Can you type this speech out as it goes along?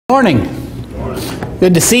Morning.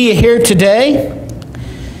 Good to see you here today.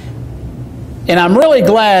 And I'm really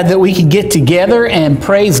glad that we can get together and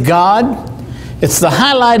praise God. It's the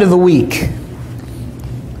highlight of the week.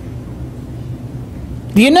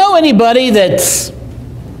 Do you know anybody that's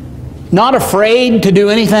not afraid to do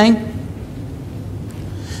anything?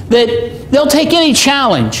 That they'll take any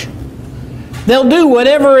challenge. They'll do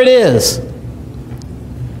whatever it is.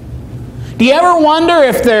 Do you ever wonder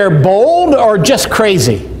if they're bold or just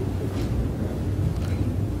crazy?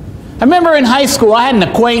 I remember in high school, I had an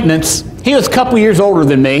acquaintance. He was a couple years older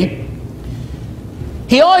than me.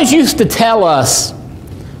 He always used to tell us,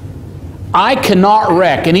 I cannot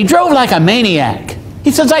wreck. And he drove like a maniac. He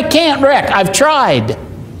says, I can't wreck. I've tried.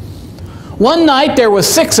 One night, there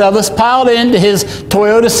was 6 of us piled into his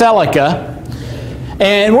Toyota Celica.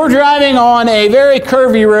 And we're driving on a very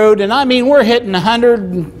curvy road. And I mean, we're hitting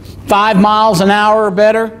 105 miles an hour or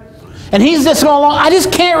better. And he's just going along, I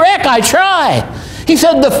just can't wreck. I try. He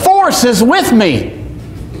said, the force is with me.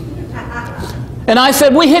 And I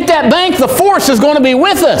said, we hit that bank, the force is going to be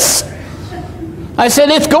with us. I said,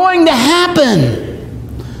 it's going to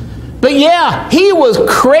happen. But yeah, he was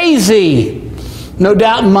crazy. No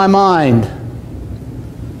doubt in my mind.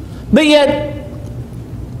 But yet,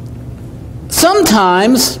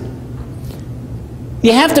 sometimes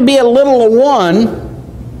you have to be a little of one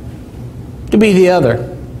to be the other.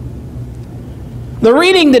 The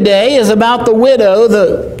reading today is about the widow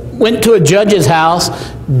that went to a judge's house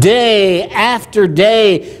day after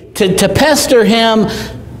day to pester him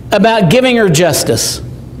about giving her justice.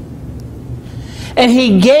 And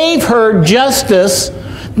he gave her justice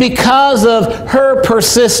because of her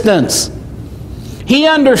persistence. He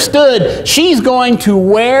understood, she's going to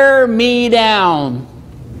wear me down.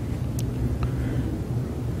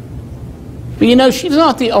 But you know, she's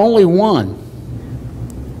not the only one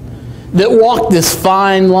that walked this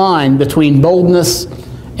fine line between boldness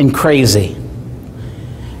and crazy.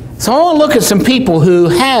 So I want to look at some people who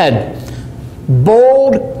had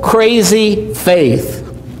bold, crazy faith.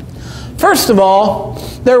 First of all,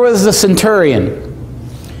 there was the centurion.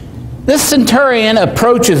 This centurion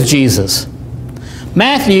approaches Jesus.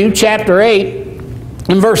 Matthew chapter 8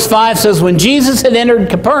 and verse 5 says, when Jesus had entered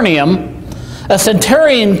Capernaum, a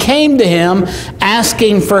centurion came to him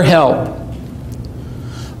asking for help.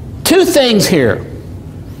 2 things here.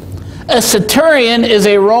 A centurion is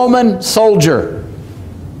a Roman soldier.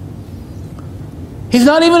 He's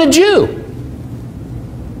not even a Jew.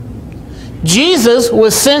 Jesus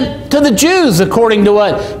was sent to the Jews according to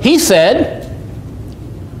what he said.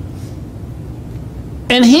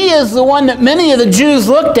 And he is the one that many of the Jews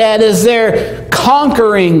looked at as their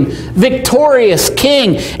conquering, victorious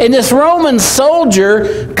king. And this Roman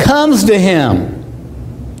soldier comes to him.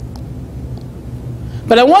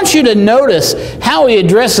 But I want you to notice how he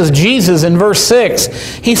addresses Jesus in verse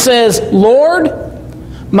 6. He says, Lord,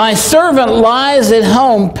 my servant lies at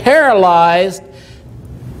home paralyzed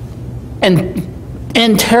and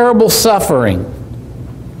in terrible suffering.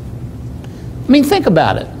 I mean, think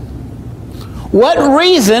about it. What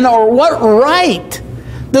reason or what right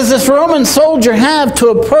does this Roman soldier have to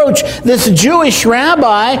approach this Jewish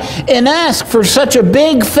rabbi and ask for such a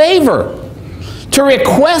big favor, to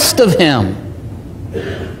request of him?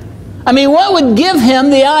 I mean, what would give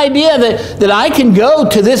him the idea that I can go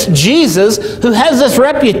to this Jesus who has this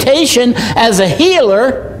reputation as a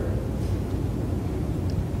healer?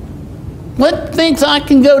 What thinks I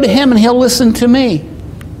can go to him and he'll listen to me?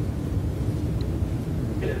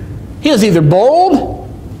 He was either bold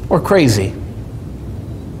or crazy.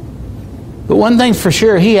 But one thing's for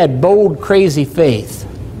sure, he had bold, crazy faith.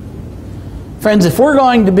 Friends, if we're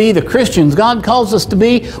going to be the Christians God calls us to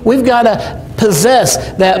be, we've got to possess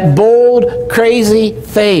that bold, crazy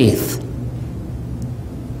faith.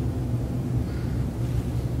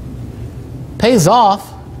 Pays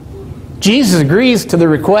off. Jesus agrees to the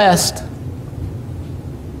request.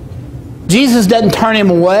 Jesus doesn't turn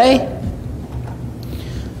him away.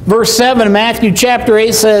 Verse 7 of Matthew chapter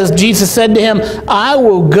 8 says, Jesus said to him, I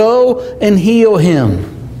will go and heal him.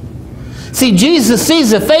 See, Jesus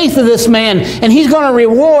sees the faith of this man, and he's going to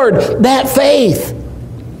reward that faith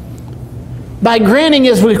by granting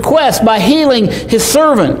his request, by healing his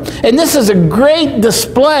servant. And this is a great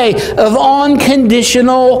display of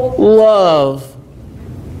unconditional love.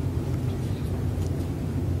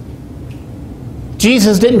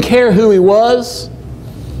 Jesus didn't care who he was.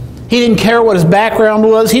 He didn't care what his background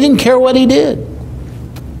was. He didn't care what he did.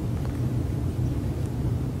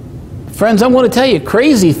 Friends, I want to tell you,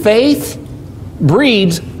 crazy faith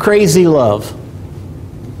breeds crazy love.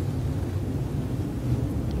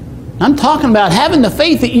 I'm talking about having the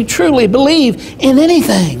faith that you truly believe in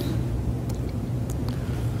anything.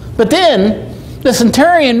 But then the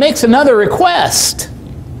centurion makes another request.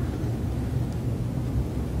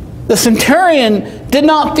 The centurion did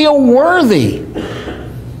not feel worthy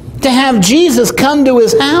to have Jesus come to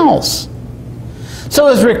his house. So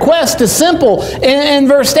his request is simple. In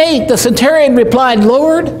verse 8, the centurion replied,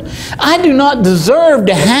 "Lord, I do not deserve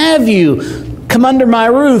to have you come under my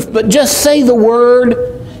roof, but just say the word,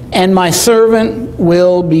 and my servant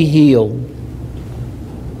will be healed."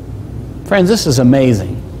 Friends, this is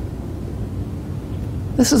amazing.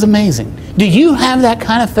 This is amazing. Do you have that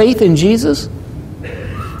kind of faith in Jesus?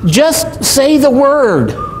 Just say the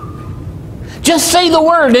word. Just say the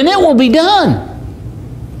word and it will be done.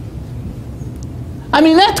 I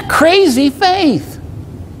mean, that's crazy faith.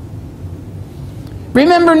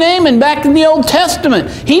 Remember Naaman back in the Old Testament.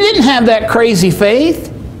 He didn't have that crazy faith.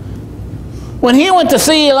 When he went to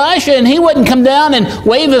see Elisha and he wouldn't come down and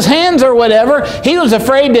wave his hands or whatever, he was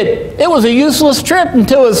afraid that it was a useless trip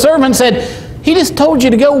until his servant said, "He just told you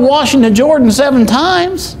to go wash in the Jordan 7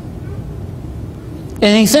 times.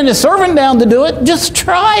 And he sent his servant down to do it. Just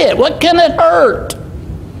try it. What can it hurt?"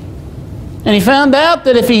 And he found out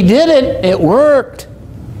that if he did it, it worked.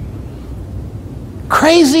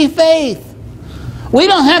 Crazy faith. We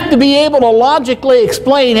don't have to be able to logically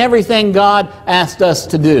explain everything God asked us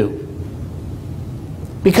to do,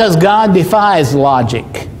 because God defies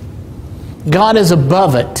logic. God is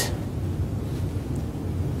above it.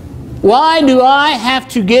 Why do I have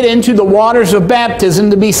to get into the waters of baptism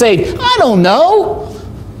to be saved? I don't know.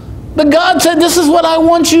 But God said, this is what I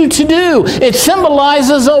want you to do. It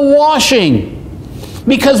symbolizes a washing,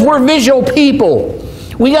 because we're visual people.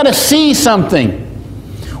 We got to see something.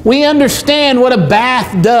 We understand what a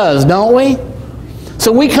bath does, don't we?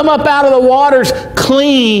 So we come up out of the waters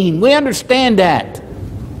clean. We understand that.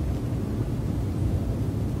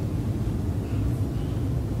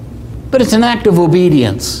 But it's an act of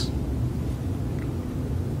obedience.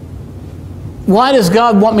 Why does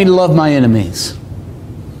God want me to love my enemies?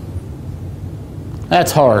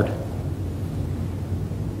 That's hard.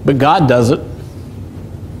 But God does it.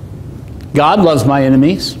 God loves my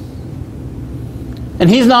enemies. And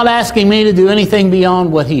He's not asking me to do anything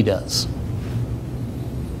beyond what He does.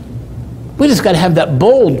 We just got to have that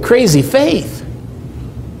bold, crazy faith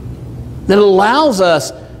that allows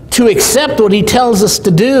us to accept what He tells us to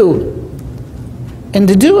do and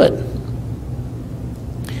to do it.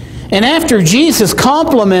 And after Jesus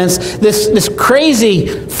compliments this crazy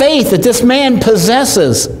faith that this man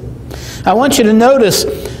possesses, I want you to notice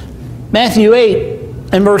Matthew 8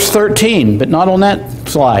 and verse 13, but not on that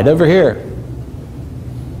slide, over here.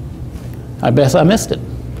 I guess I missed it.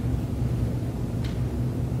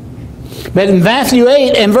 But in Matthew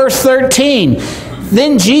 8 and verse 13,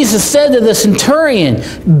 then Jesus said to the centurion,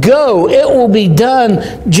 "Go, it will be done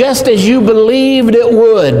just as you believed it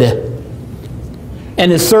would."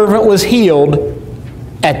 And his servant was healed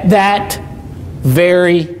at that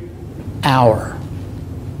very hour.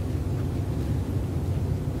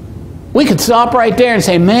 We could stop right there and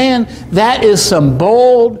say, man, that is some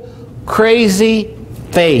bold, crazy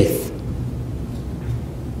faith.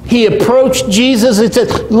 He approached Jesus and said,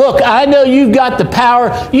 look, I know you've got the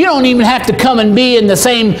power. You don't even have to come and be in the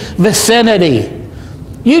same vicinity.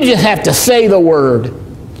 You just have to say the word.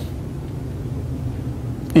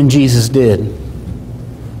 And Jesus did.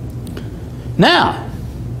 Now,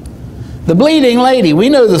 the bleeding lady, we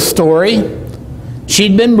know the story.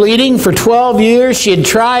 She'd been bleeding for 12 years. She had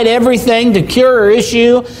tried everything to cure her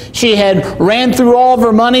issue. She had ran through all of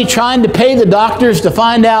her money trying to pay the doctors to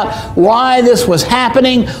find out why this was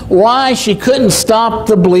happening, why she couldn't stop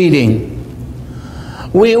the bleeding.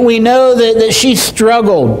 We know that she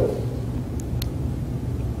struggled.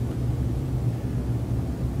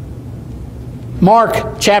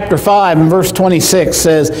 Mark chapter 5 and verse 26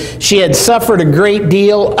 says, she had suffered a great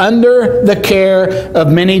deal under the care of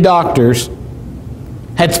many doctors,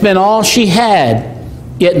 had spent all she had,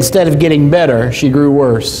 yet instead of getting better, she grew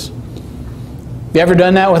worse. You ever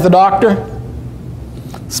done that with a doctor?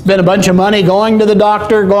 Spent a bunch of money going to the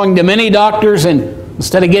doctor, going to many doctors, and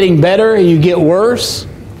instead of getting better, you get worse?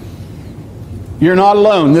 You're not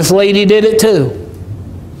alone. This lady did it too.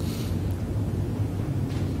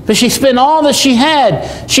 But she spent all that she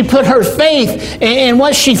had. She put her faith in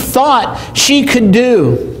what she thought she could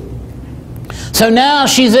do. So now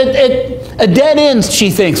she's at a dead end, she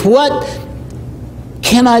thinks. What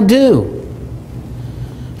can I do?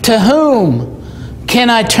 To whom can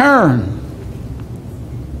I turn?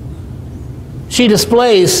 She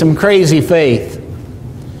displays some crazy faith.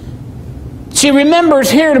 She remembers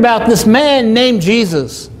hearing about this man named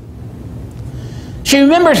Jesus. She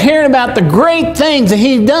remembers hearing about the great things that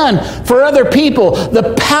He'd done for other people,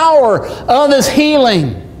 the power of His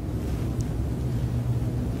healing.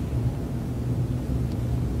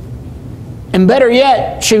 And better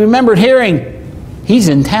yet, she remembered hearing, He's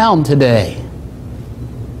in town today.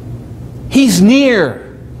 He's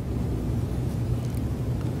near.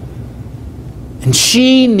 And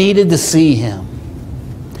she needed to see Him.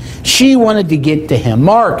 She wanted to get to Him.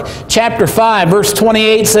 Mark chapter 5, verse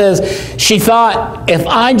 28 says, she thought, if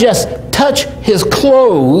I just touch His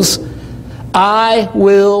clothes, I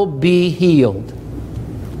will be healed.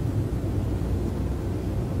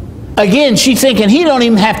 Again, she's thinking, He don't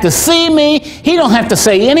even have to see me. He don't have to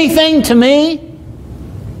say anything to me.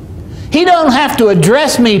 He don't have to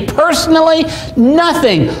address me personally.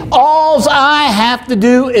 Nothing. All I have to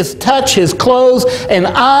do is touch His clothes and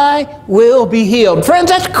I will be healed.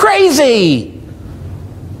 Friends, that's crazy.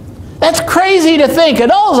 That's crazy to think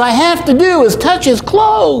that all I have to do is touch His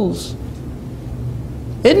clothes.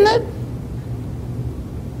 Isn't it?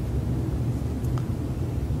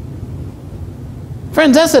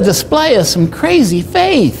 Friends, that's a display of some crazy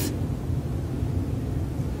faith.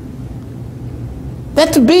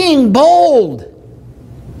 That's being bold.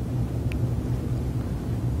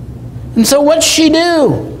 And so what's she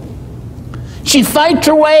do? She fights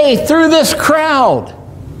her way through this crowd.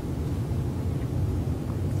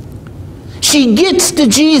 She gets to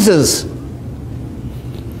Jesus.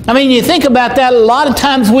 I mean, you think about that. A lot of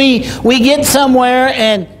times we get somewhere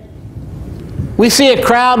and we see a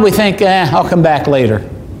crowd, we think, I'll come back later.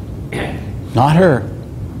 Not her.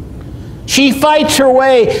 She fights her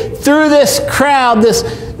way through this crowd,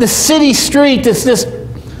 this city street, this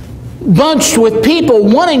bunched with people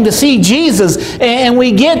wanting to see Jesus. And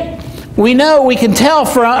we can tell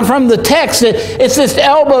from the text that it's this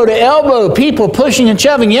elbow to elbow, people pushing and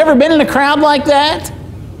shoving. You ever been in a crowd like that?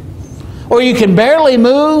 Or you can barely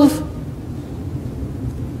move?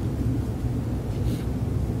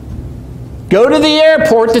 Go to the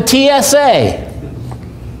airport, the TSA.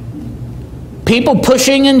 People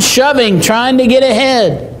pushing and shoving, trying to get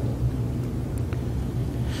ahead.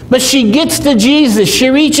 But she gets to Jesus. She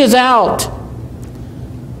reaches out.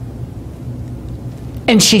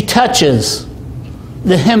 And she touches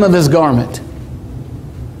the hem of His garment.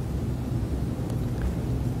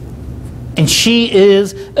 And she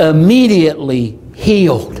is immediately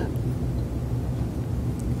healed.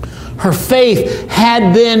 Her faith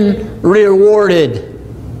had been rewarded.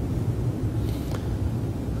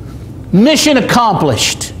 Mission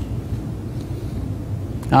accomplished.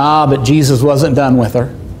 But Jesus wasn't done with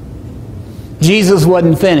her. Jesus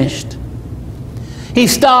wasn't finished. He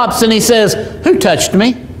stops and He says, who touched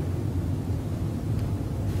me?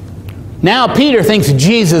 Now Peter thinks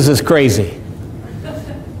Jesus is crazy.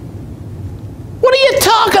 What are you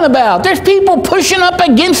talking about? There's people pushing up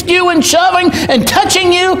against you and shoving and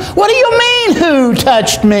touching you. What do you mean, who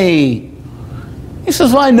touched me? He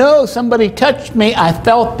says, well, I know somebody touched me. I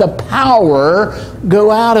felt the power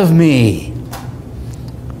go out of me.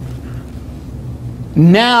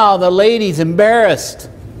 Now the lady's embarrassed.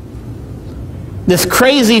 This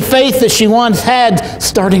crazy faith that she once had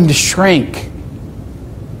starting to shrink.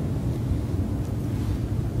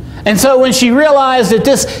 And so when she realized that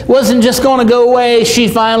this wasn't just going to go away, she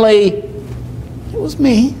finally, it was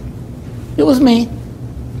me. It was me.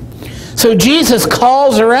 So Jesus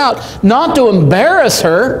calls her out, not to embarrass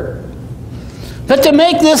her, but to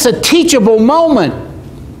make this a teachable moment.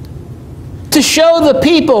 To show the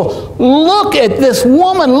people, look at this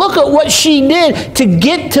woman, look at what she did to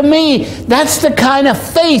get to me. That's the kind of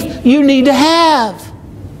faith you need to have.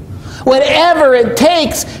 Whatever it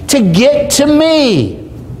takes to get to me.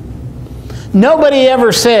 Nobody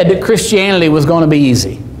ever said that Christianity was going to be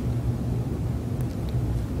easy.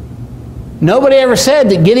 Nobody ever said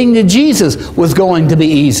that getting to Jesus was going to be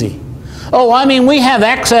easy. Oh, I mean, we have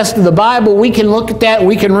access to the Bible. We can look at that.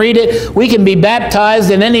 We can read it. We can be baptized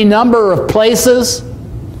in any number of places.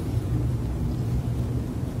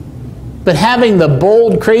 But having the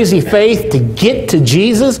bold, crazy faith to get to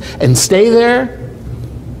Jesus and stay there,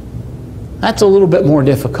 that's a little bit more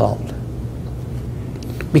difficult.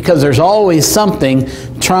 Because there's always something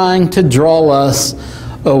trying to draw us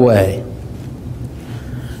away.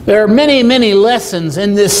 There are many, many lessons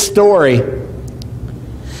in this story.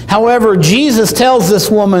 However, Jesus tells this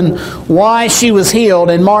woman why she was healed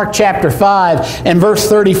in Mark chapter 5 and verse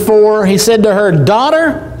 34. He said to her,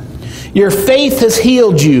 "Daughter, your faith has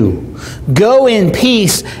healed you. Go in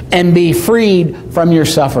peace and be freed from your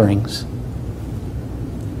sufferings."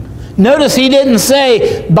 Notice He didn't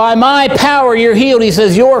say, "By my power you're healed." He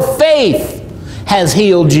says, "Your faith has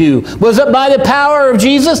healed you." Was it by the power of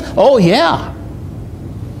Jesus? Oh, yeah.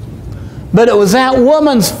 But it was that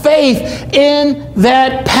woman's faith in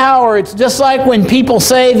that power. It's just like when people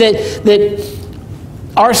say that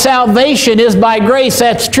our salvation is by grace.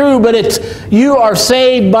 That's true, but it's you are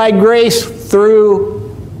saved by grace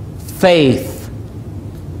through faith.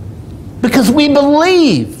 Because we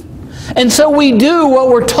believe. And so we do what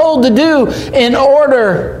we're told to do in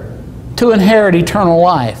order to inherit eternal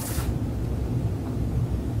life.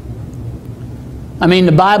 I mean,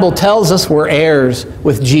 the Bible tells us we're heirs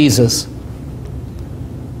with Jesus.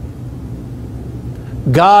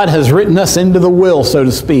 God has written us into the will, so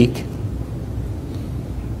to speak.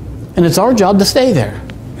 And it's our job to stay there.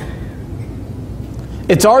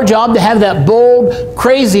 It's our job to have that bold,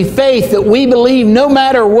 crazy faith that we believe no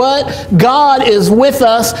matter what, God is with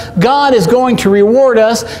us. God is going to reward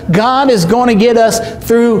us. God is going to get us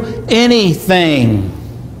through anything.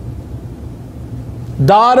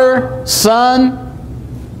 Daughter, son,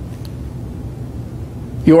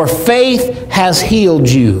 your faith has healed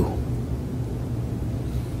you.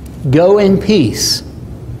 Go in peace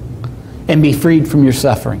and be freed from your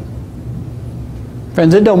suffering.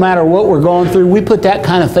 Friends, it don't matter what we're going through. We put that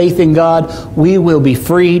kind of faith in God, we will be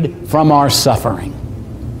freed from our suffering.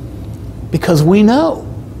 Because we know.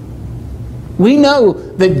 We know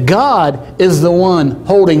that God is the one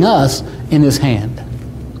holding us in His hand.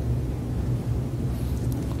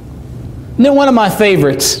 And then one of my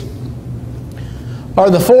favorites are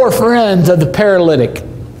the four friends of the paralytic.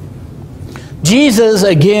 Jesus,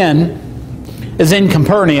 again, is in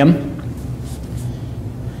Capernaum.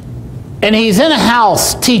 And He's in a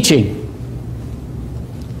house teaching.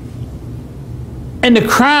 And the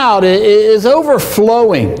crowd is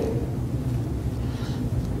overflowing.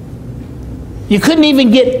 You couldn't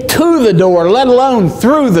even get to the door, let alone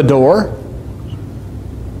through the door.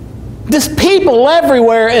 There's people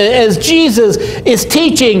everywhere as Jesus is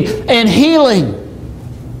teaching and healing.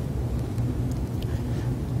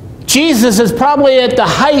 Jesus is probably at the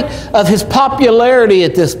height of His popularity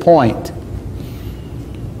at this point.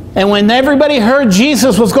 And when everybody heard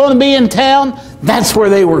Jesus was going to be in town, that's where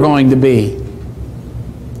they were going to be.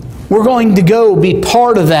 We're going to go be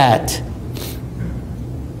part of that.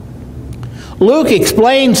 Luke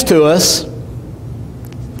explains to us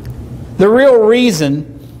the real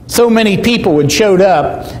reason so many people had showed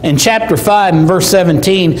up in chapter 5 and verse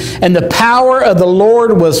 17. And the power of the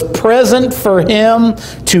Lord was present for Him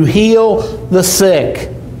to heal the sick.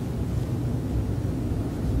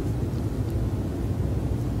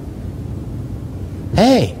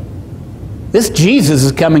 Hey, this Jesus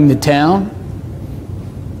is coming to town,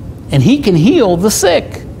 and He can heal the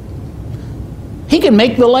sick. He can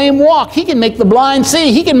make the lame walk. He can make the blind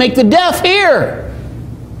see. He can make the deaf hear.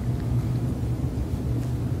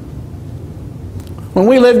 When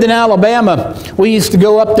we lived in Alabama, we used to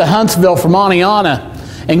go up to Huntsville from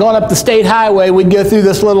Oneonta. And going up the state highway, we'd go through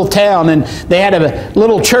this little town, and they had a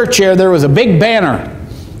little church there. There was a big banner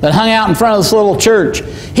that hung out in front of this little church.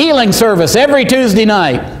 Healing service every Tuesday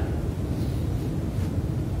night.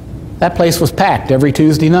 That place was packed every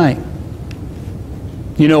Tuesday night.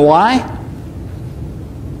 You know why?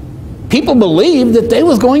 People believed that they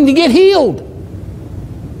was going to get healed.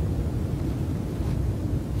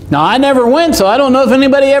 Now, I never went, so I don't know if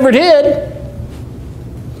anybody ever did.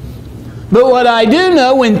 But what I do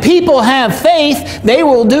know, when people have faith, they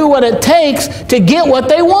will do what it takes to get what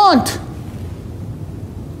they want.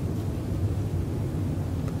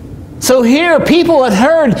 So here, people had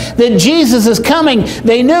heard that Jesus is coming.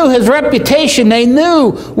 They knew His reputation. They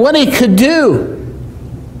knew what He could do.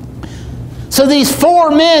 So these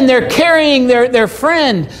four men, they're carrying their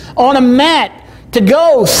friend on a mat to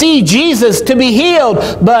go see Jesus, to be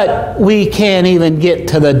healed. But we can't even get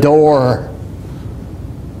to the door,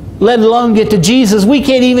 let alone get to Jesus. We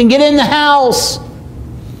can't even get in the house.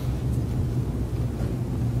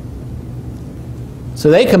 So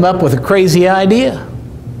they come up with a crazy idea.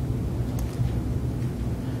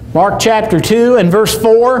 Mark chapter 2 and verse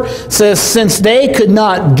 4 says, since they could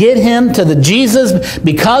not get Him to the Jesus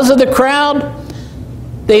because of the crowd,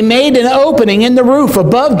 they made an opening in the roof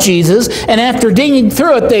above Jesus, and after digging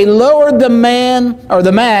through it, they lowered the man, or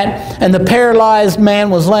the mat, and the paralyzed man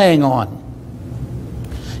was laying on.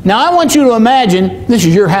 Now I want you to imagine this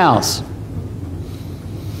is your house.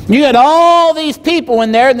 You got all these people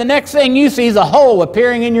in there, and the next thing you see is a hole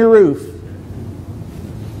appearing in your roof.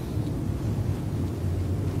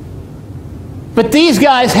 But these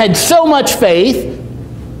guys had so much faith,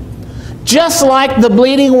 just like the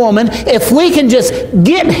bleeding woman, if we can just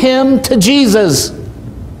get him to Jesus.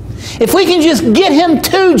 If we can just get him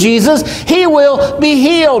to Jesus, he will be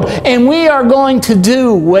healed. And we are going to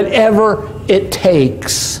do whatever it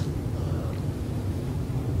takes.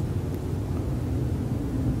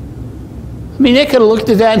 I mean, they could have looked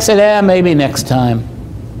at that and said, maybe next time.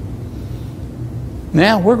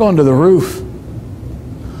 Now, we're going to the roof.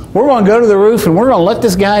 We're going to go to the roof and we're going to let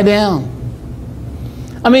this guy down.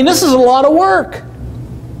 I mean, this is a lot of work.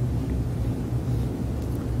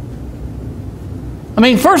 I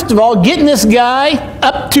mean, first of all, getting this guy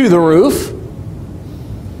up to the roof,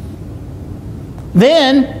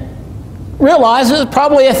 then realize it's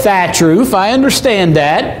probably a thatch roof. I understand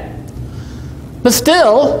that. But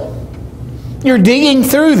still, you're digging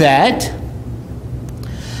through that.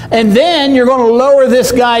 And then you're going to lower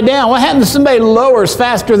this guy down. What happens if somebody lowers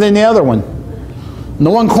faster than the other one? And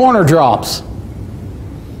the one corner drops.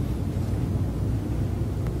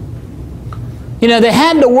 You know, they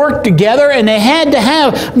had to work together and they had to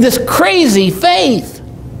have this crazy faith.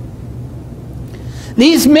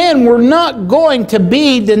 These men were not going to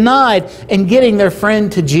be denied in getting their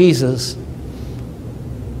friend to Jesus.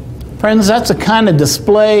 Friends, that's a kind of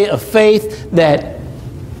display of faith that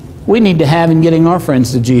we need to have in getting our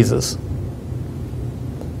friends to Jesus.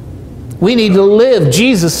 We need to live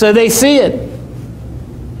Jesus so they see it.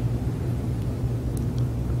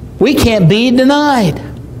 We can't be denied.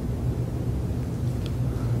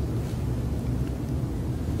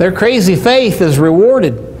 Their crazy faith is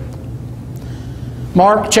rewarded.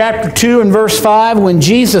 Mark chapter 2 and verse 5, when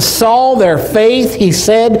Jesus saw their faith, he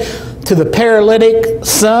said to the paralytic,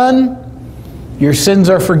 "Son, your sins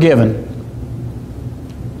are forgiven."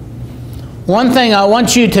 One thing I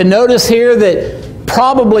want you to notice here that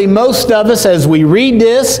probably most of us, as we read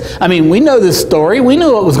this, I mean, we know this story. We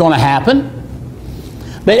knew what was going to happen.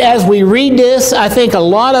 But as we read this, I think a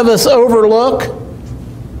lot of us overlook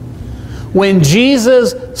when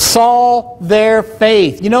Jesus saw their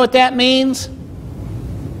faith. You know what that means?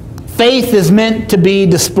 Faith is meant to be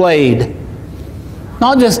displayed.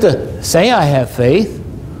 Not just to say I have faith,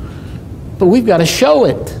 but we've got to show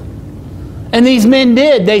it. And these men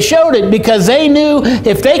did. They showed it because they knew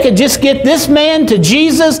if they could just get this man to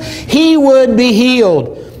Jesus, he would be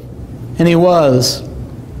healed. And he was.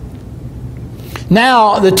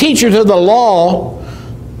 Now, the teachers of the law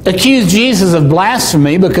accused Jesus of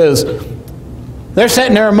blasphemy because they're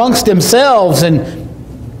sitting there amongst themselves and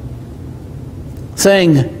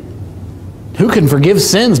saying, who can forgive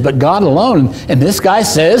sins but God alone? And this guy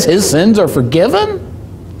says his sins are forgiven?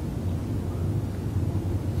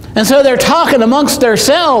 And so they're talking amongst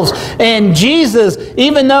themselves, and Jesus,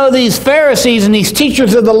 even though these Pharisees and these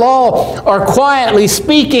teachers of the law are quietly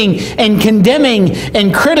speaking and condemning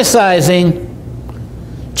and criticizing,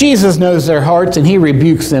 Jesus knows their hearts and he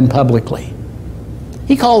rebukes them publicly.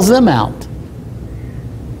 He calls them out.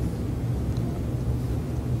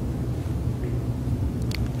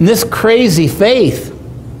 And this crazy faith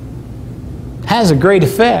has a great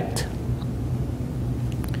effect.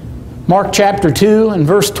 Mark chapter 2 and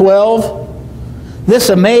verse 12. This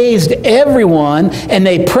amazed everyone, and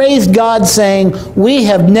they praised God, saying, "We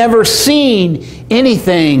have never seen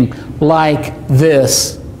anything like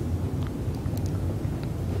this."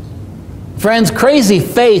 Friends, crazy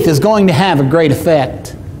faith is going to have a great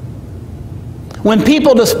effect. When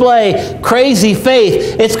people display crazy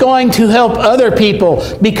faith, it's going to help other people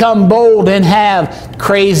become bold and have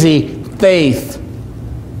crazy faith.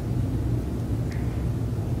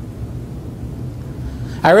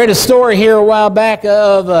 I read a story here a while back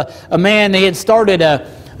of a man. He had started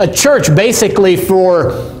a church basically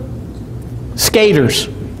for skaters.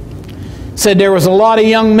 Said there was a lot of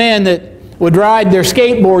young men that would ride their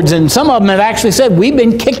skateboards, and some of them have actually said, we've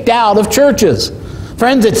been kicked out of churches.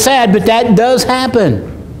 Friends, it's sad, but that does happen.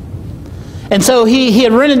 And so he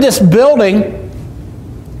had rented this building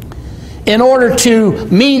in order to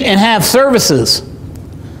meet and have services.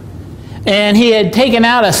 And he had taken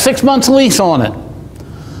out a 6-month lease on it.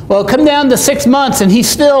 Well, it come down to 6 months, and he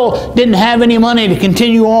still didn't have any money to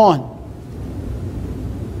continue on.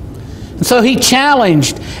 And so he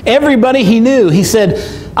challenged everybody he knew. He said,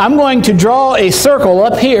 I'm going to draw a circle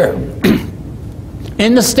up here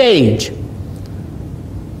in the stage.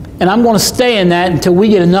 And I'm going to stay in that until we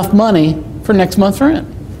get enough money for next month's rent.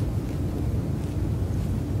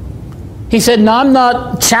 He said, no, I'm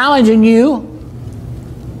not challenging you.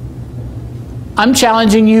 I'm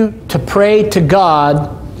challenging you to pray to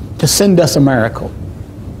God to send us a miracle.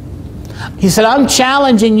 He said, I'm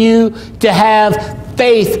challenging you to have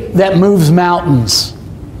faith that moves mountains.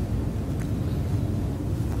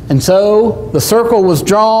 And so the circle was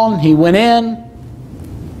drawn. He went in.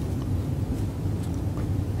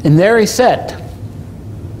 And there he sat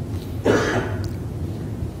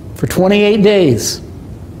for 28 days.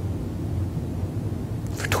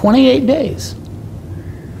 For 28 days.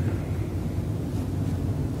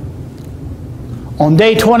 On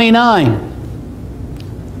day 29,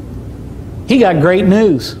 he got great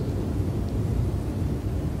news.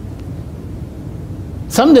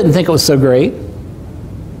 Some didn't think it was so great.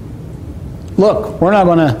 Look, we're not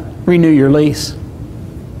going to renew your lease.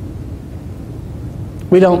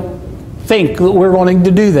 We don't think that we're going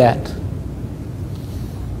to do that.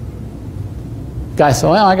 Guy said,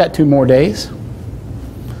 well, I got 2 more days.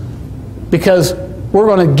 Because we're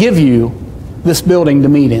going to give you this building to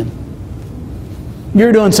meet in.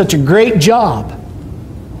 You're doing such a great job.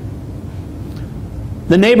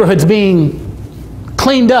 The neighborhood's being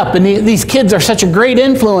cleaned up, and these kids are such a great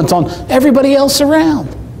influence on everybody else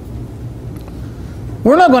around.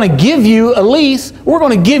 We're not going to give you a lease. We're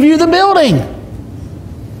going to give you the building.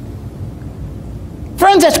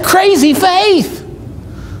 Friends, that's crazy faith.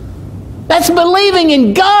 That's believing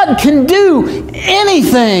in God can do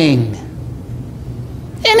anything.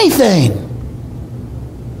 Anything.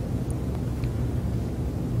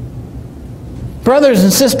 Brothers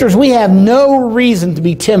and sisters, we have no reason to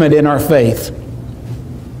be timid in our faith.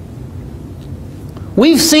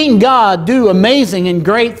 We've seen God do amazing and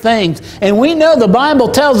great things, and we know the Bible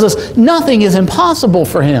tells us nothing is impossible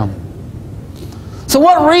for Him. So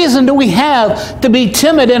what reason do we have to be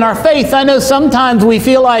timid in our faith? I know sometimes we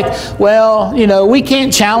feel like, well, you know, we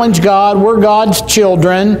can't challenge God. We're God's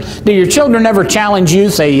children. Do your children ever challenge you?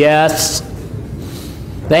 Say yes.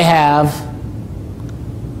 They have.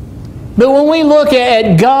 But when we look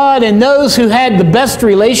at God and those who had the best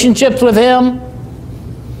relationships with Him,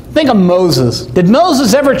 think of Moses. Did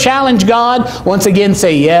Moses ever challenge God? Once again,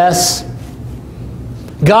 say yes.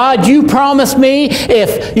 God, you promised me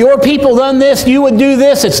if your people done this, you would do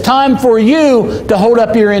this. It's time for you to hold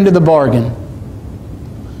up your end of the bargain.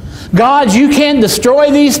 God, you can't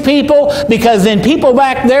destroy these people, because then people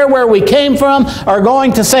back there where we came from are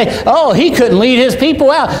going to say, oh, he couldn't lead his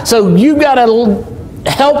people out, so you got to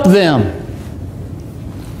help them.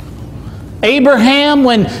 Abraham,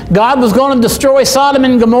 when God was going to destroy Sodom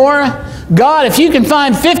and Gomorrah, God, if you can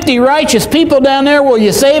find 50 righteous people down there, will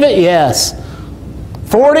you save it? Yes.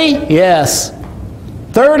 40? Yes.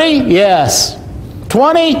 30? Yes.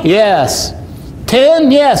 20? Yes.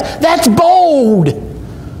 10? Yes. That's bold.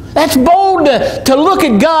 That's bold to look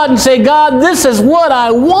at God and say, God, this is what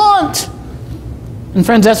I want. And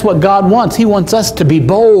friends, that's what God wants. He wants us to be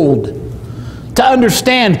bold. To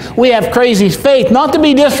understand we have crazy faith. Not to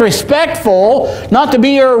be disrespectful, not to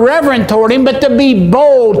be irreverent toward Him, but to be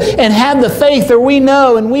bold and have the faith that we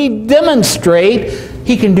know and we demonstrate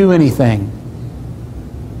He can do anything.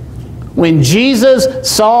 When Jesus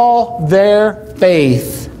saw their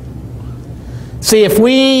faith. See, if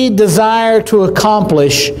we desire to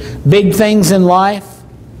accomplish big things in life,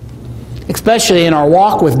 especially in our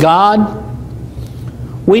walk with God,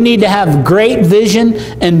 we need to have great vision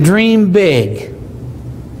and dream big.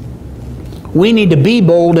 We need to be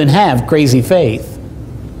bold and have crazy faith.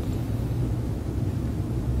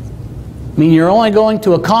 I mean, you're only going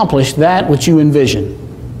to accomplish that which you envision.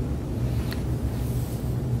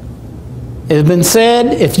 It has been said,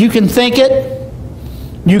 if you can think it,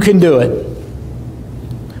 you can do it.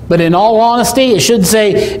 But in all honesty, it should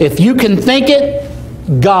say, if you can think it,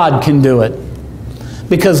 God can do it.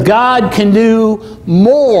 Because God can do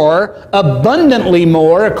more, abundantly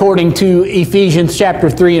more, according to Ephesians chapter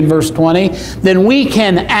 3 and verse 20, than we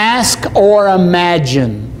can ask or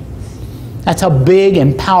imagine. That's how big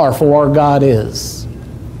and powerful our God is.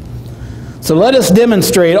 So let us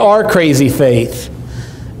demonstrate our crazy faith.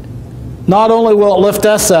 Not only will it lift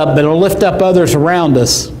us up, but it will lift up others around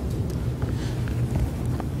us.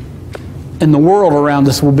 And the world around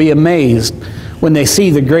us will be amazed when they see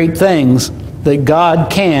the great things that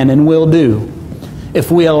God can and will do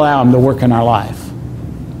if we allow Him to work in our life.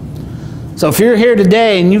 So if you're here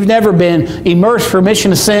today and you've never been immersed for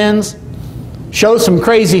remission of sins, show some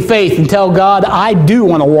crazy faith and tell God, I do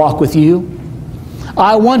want to walk with you.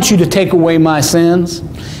 I want you to take away my sins,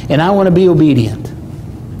 and I want to be obedient.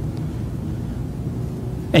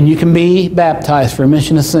 And you can be baptized for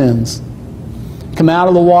remission of sins. Come out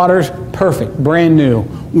of the waters perfect, brand new,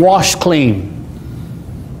 washed clean.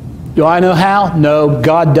 Do I know how? No,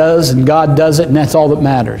 God does, and God does it, and that's all that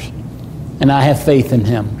matters. And I have faith in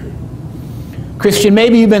Him. Christian,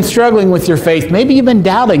 maybe you've been struggling with your faith. Maybe you've been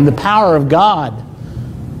doubting the power of God.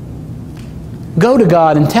 Go to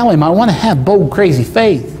God and tell Him, I want to have bold, crazy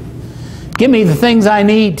faith. Give me the things I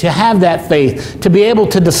need to have that faith, to be able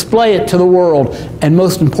to display it to the world, and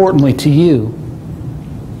most importantly, to you.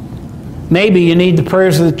 Maybe you need the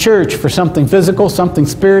prayers of the church for something physical, something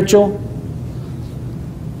spiritual.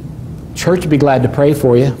 Church would be glad to pray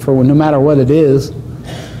for you, for no matter what it is.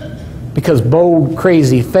 Because bold,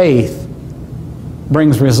 crazy faith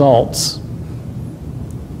brings results.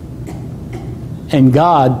 and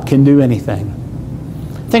God can do anything.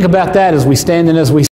 Think about that as we stand and as we